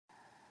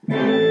Now,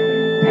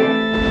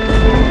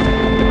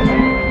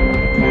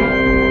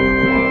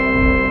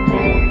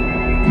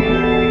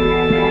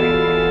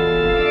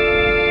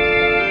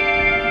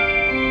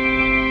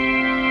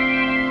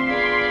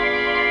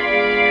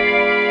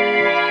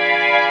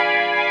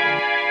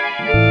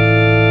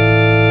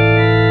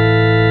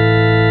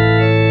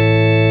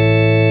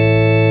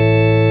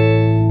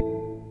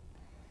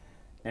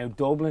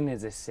 Dublin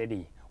is a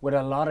city with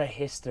a lot of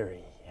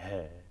history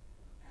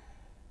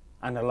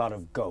and a lot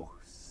of ghosts.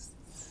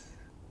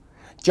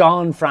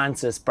 John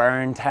Francis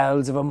Byrne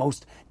tells of a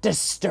most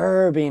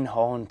disturbing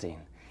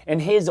haunting in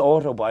his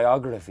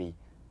autobiography,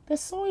 The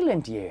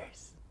Silent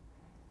Years.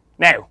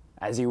 Now,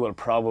 as you will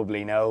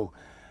probably know,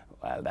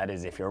 well, that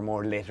is if you're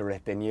more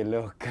literate than you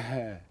look,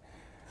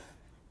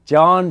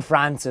 John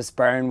Francis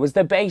Byrne was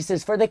the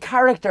basis for the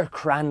character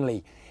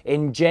Cranley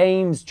in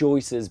James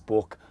Joyce's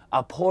book,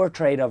 A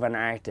Portrait of an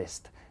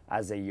Artist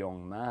as a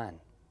Young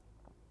Man.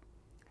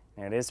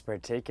 Now, this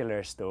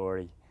particular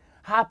story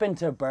happened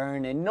to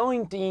Byrne in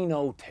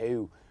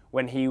 1902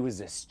 when he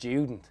was a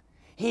student.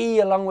 He,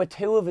 along with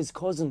two of his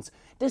cousins,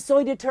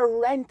 decided to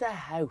rent a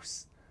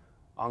house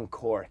on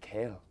Cork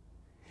Hill.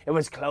 It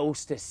was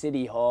close to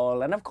City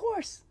Hall and, of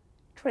course,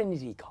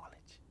 Trinity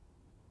College.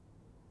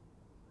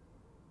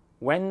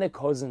 When the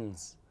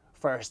cousins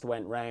first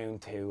went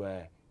round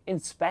to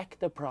inspect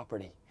the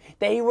property,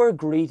 they were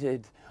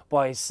greeted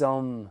by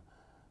some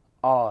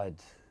odd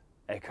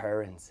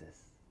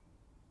occurrences.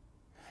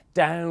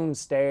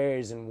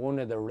 Downstairs in one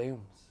of the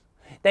rooms,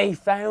 they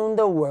found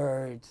the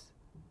words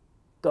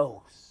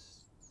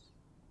 "ghosts"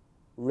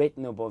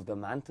 written above the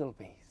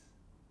mantelpiece.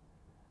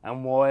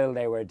 And while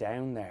they were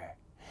down there,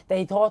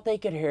 they thought they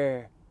could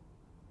hear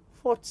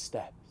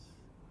footsteps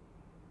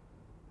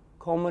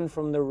coming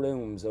from the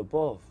rooms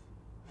above.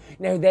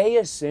 Now, they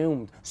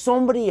assumed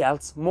somebody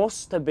else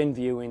must have been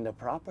viewing the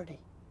property.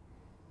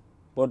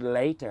 But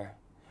later,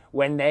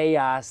 when they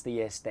asked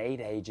the estate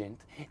agent,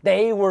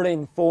 they were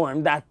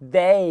informed that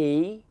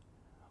they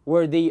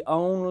were the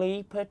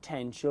only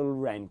potential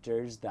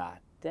renters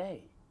that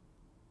day.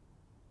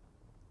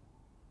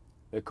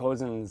 The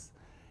cousins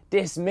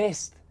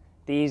dismissed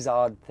these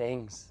odd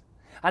things,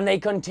 and they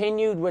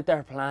continued with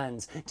their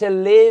plans to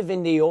live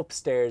in the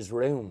upstairs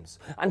rooms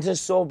and to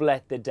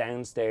sublet the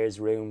downstairs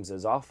rooms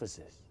as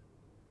offices.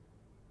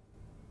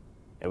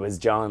 It was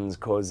John's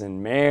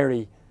cousin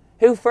Mary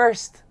who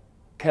first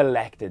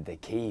collected the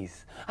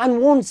keys and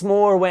once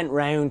more went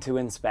round to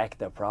inspect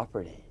the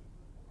property.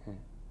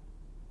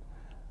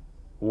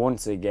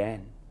 Once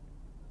again,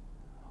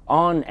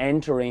 on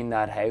entering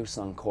that house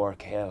on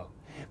Cork Hill,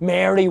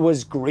 Mary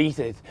was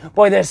greeted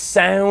by the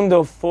sound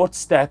of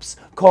footsteps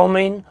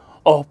coming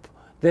up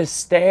the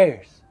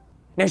stairs.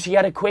 Now, she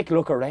had a quick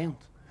look around,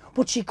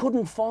 but she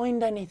couldn't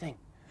find anything.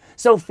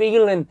 So,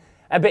 feeling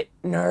a bit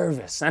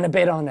nervous and a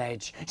bit on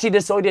edge, she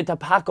decided to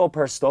pack up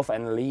her stuff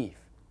and leave.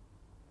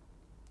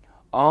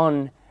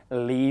 On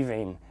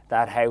leaving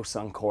that house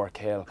on Cork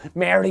Hill,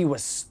 Mary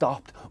was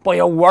stopped by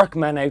a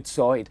workman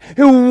outside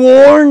who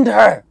warned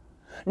her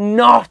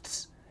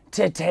not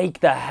to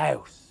take the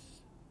house,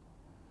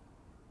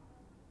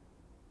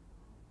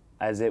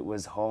 as it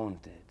was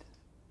haunted.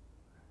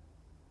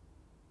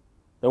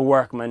 The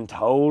workman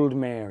told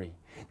Mary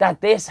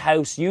that this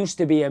house used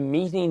to be a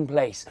meeting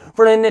place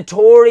for a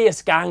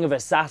notorious gang of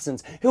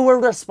assassins who were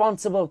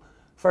responsible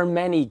for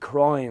many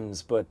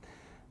crimes, but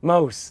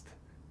most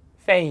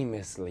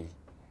famously,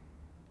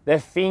 the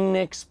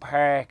Phoenix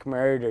Park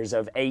murders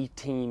of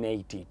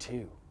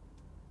 1882.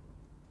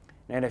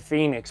 Now, the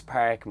Phoenix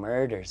Park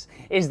murders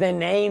is the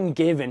name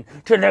given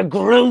to the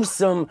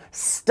gruesome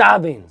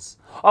stabbings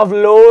of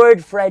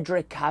Lord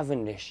Frederick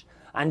Cavendish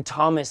and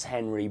Thomas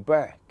Henry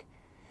Burke.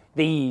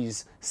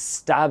 These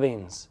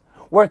stabbings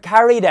were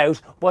carried out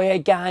by a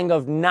gang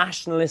of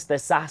nationalist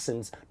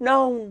assassins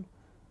known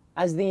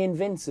as the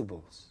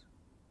Invincibles.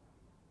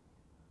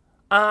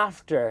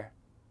 After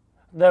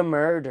the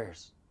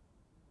murders,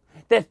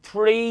 the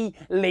three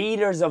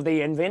leaders of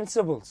the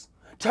Invincibles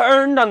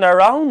turned on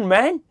their own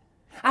men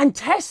and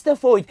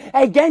testified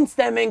against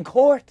them in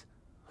court.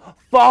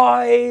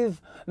 5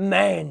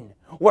 men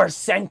were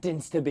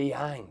sentenced to be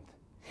hanged.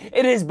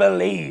 It is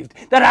believed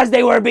that as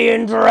they were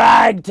being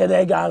dragged to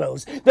the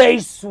gallows, they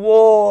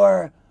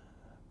swore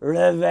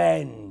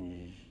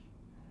revenge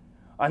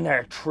on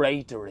their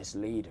traitorous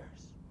leaders.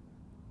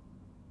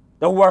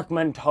 The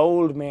workman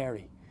told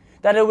Mary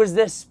that it was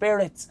the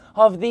spirits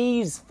of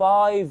these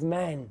 5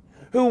 men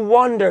who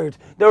wandered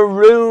the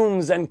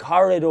rooms and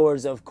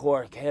corridors of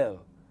Cork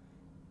Hill,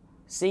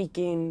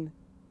 seeking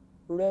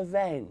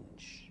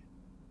revenge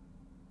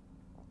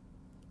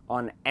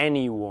on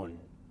anyone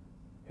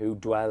who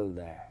dwelled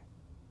there.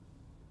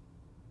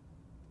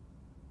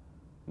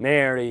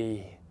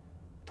 Mary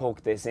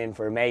took this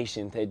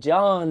information to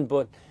John,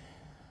 but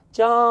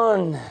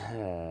John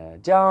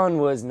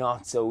was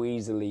not so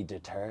easily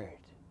deterred.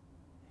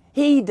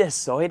 He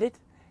decided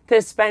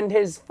to spend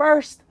his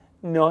first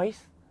night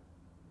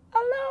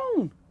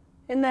alone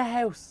in the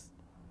house.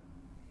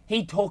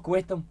 He took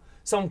with him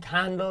some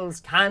candles,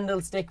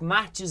 candlestick,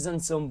 matches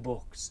and some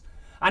books.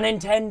 and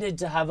intended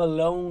to have a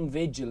lone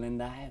vigil in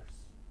the house.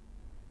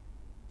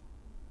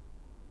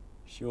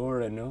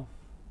 Sure enough,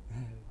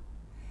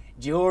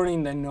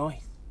 during the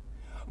night,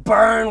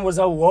 Byrne was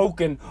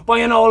awoken by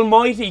an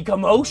almighty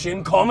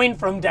commotion coming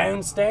from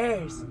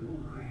downstairs.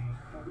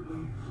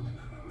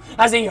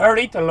 As he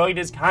hurried to light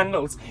his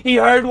candles, he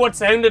heard what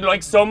sounded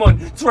like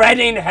someone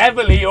treading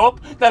heavily up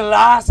the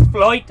last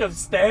flight of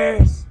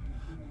stairs.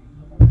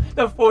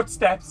 The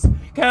footsteps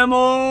came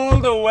all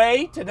the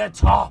way to the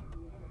top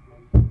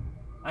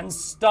and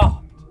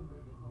stopped.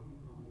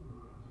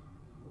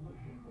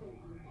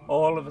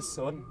 All of a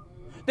sudden,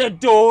 the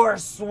door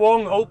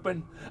swung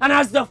open, and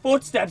as the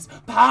footsteps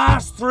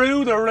passed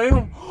through the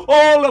room,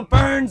 all of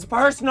Byrne's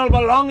personal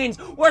belongings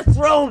were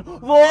thrown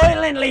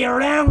violently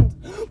around.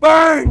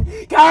 Byrne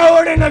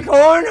cowered in a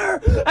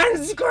corner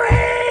and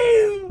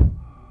screamed.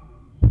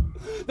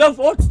 The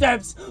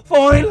footsteps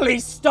finally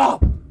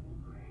stopped.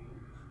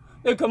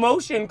 The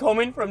commotion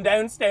coming from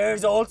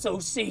downstairs also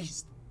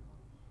ceased,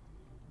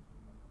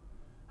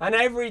 and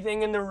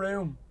everything in the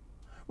room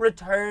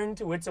returned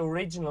to its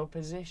original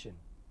position.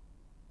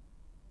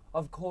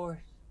 Of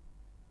course,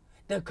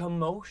 the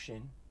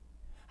commotion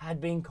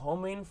had been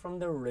coming from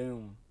the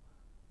room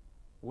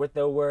with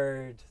the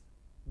word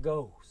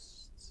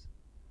ghosts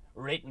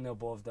written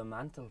above the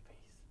mantelpiece.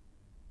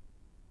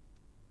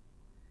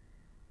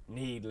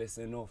 Needless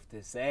enough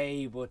to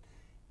say, but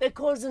the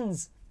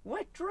cousins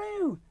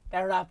withdrew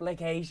their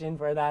application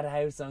for that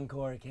house on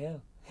Cork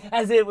Hill,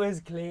 as it was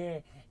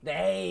clear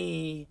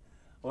they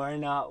were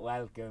not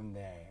welcome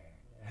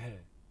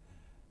there.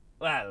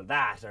 Well,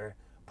 that, or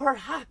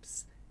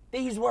perhaps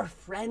these were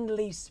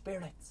friendly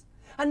spirits,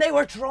 and they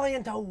were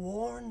trying to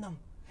warn them.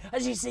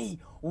 As you see,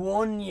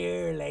 1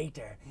 year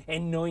later,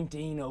 in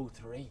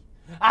 1903,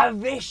 a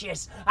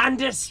vicious and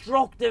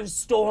destructive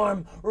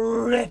storm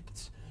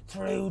ripped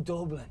through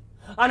Dublin,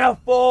 and a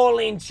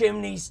falling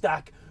chimney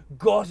stack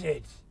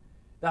gutted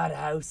that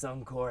house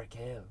on Cork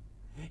Hill,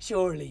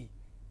 surely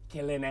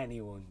killing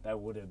anyone that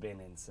would have been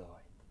inside.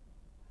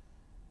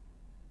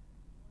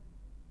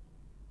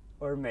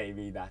 Or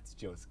maybe that's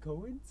just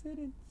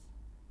coincidence.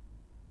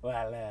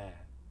 Well,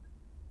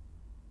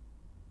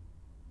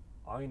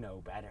 I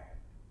know better.